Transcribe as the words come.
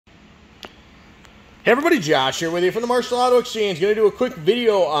Hey everybody, Josh here with you from the Marshall Auto Exchange. Going to do a quick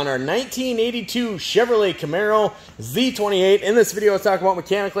video on our 1982 Chevrolet Camaro Z28. In this video, I'll talk about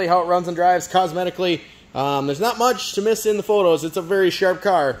mechanically how it runs and drives, cosmetically. There's not much to miss in the photos. It's a very sharp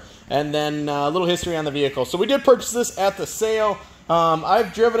car. And then a little history on the vehicle. So we did purchase this at the sale.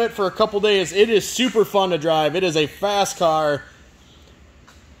 I've driven it for a couple days. It is super fun to drive. It is a fast car.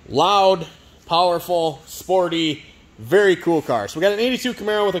 Loud, powerful, sporty, very cool car. So we got an 82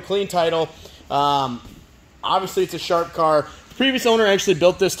 Camaro with a clean title. Obviously it's a sharp car. The previous owner actually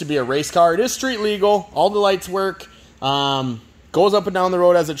built this to be a race car. It is street legal. All the lights work. Goes up and down the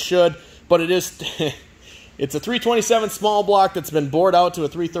road as it should. But it is, it's a 327 small block that's been bored out to a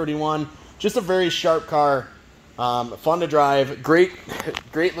 331. Just a very sharp car. Fun to drive. Great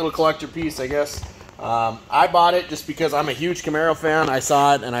little collector piece, I guess. I bought it just because I'm a huge Camaro fan. I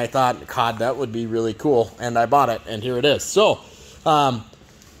saw it and I thought, God, that would be really cool. And I bought it, and here it is. So,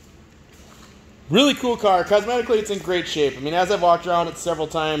 really cool car. Cosmetically, it's in great shape. I mean, as I've walked around it several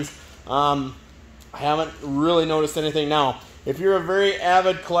times, I haven't really noticed anything. Now, if you're a very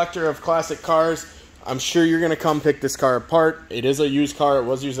avid collector of classic cars, I'm sure you're going to come pick this car apart. It is a used car. It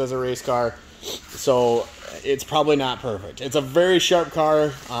was used as a race car. So, it's probably not perfect. It's a very sharp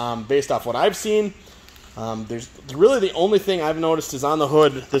car based off what I've seen. There's really the only thing I've noticed is on the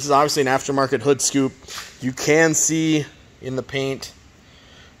hood. This is obviously an aftermarket hood scoop. You can see in the paint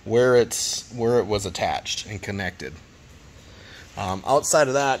where it was attached and connected. Outside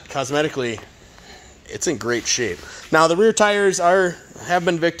of that, cosmetically, it's in great shape. Now the rear tires have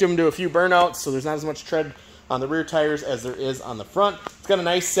been victim to a few burnouts, so there's not as much tread on the rear tires as there is on the front. It's got a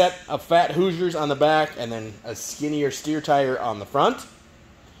nice set of fat Hoosiers on the back and then a skinnier steer tire on the front.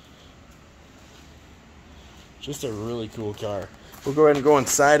 Just a really cool car. We'll go ahead and go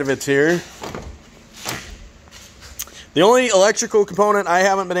inside of it here. The only electrical component I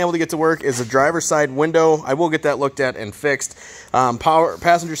haven't been able to get to work is the driver's side window. I will get that looked at and fixed.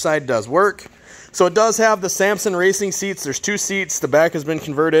 Passenger side does work. So it does have the Samson racing seats. There's 2 seats. The back has been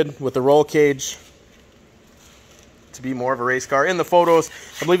converted with the roll cage to be more of a race car. In the photos,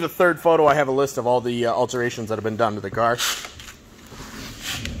 I believe the 3rd photo, I have a list of all the alterations that have been done to the car.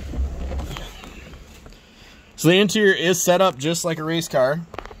 So the interior is set up just like a race car.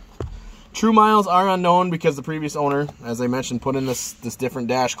 True miles are unknown because the previous owner, as I mentioned, put in this different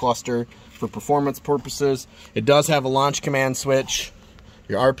dash cluster for performance purposes. It does have a launch command switch,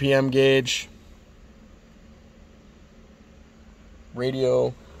 your RPM gauge,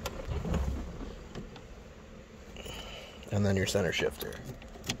 radio, and then your center shifter.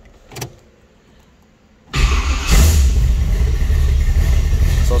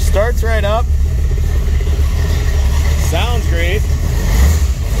 So starts right up. Sounds great.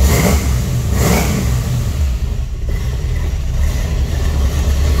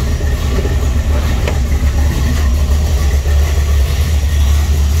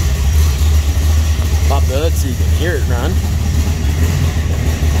 Pop the hood so you can hear it run.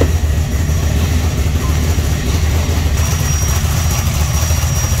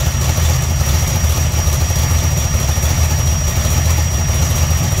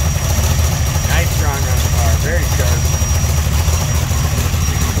 Nice strong on the car, very sharp.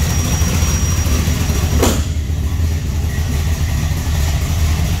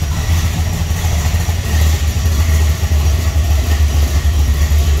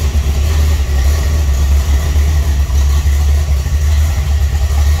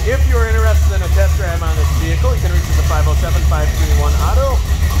 If you're interested in a test drive on this vehicle, you can reach us at 507-531-AUTO.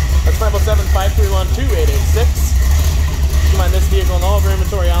 That's 507-531-2886. You can find this vehicle and all of our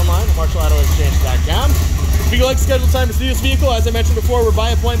inventory online at MarshallAutoExchange.com. If you'd like to schedule time to see this vehicle, as I mentioned before, we're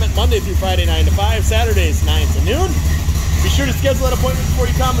by appointment Monday through Friday 9 to 5, Saturdays 9 to noon. Be sure to schedule that appointment before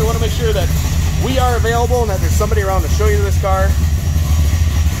you come. We want to make sure that we are available and that there's somebody around to show you this car.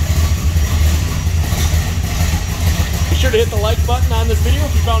 Be sure to hit the like button on this video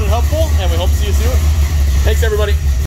if you found it helpful, and we hope to see you soon. Thanks, everybody.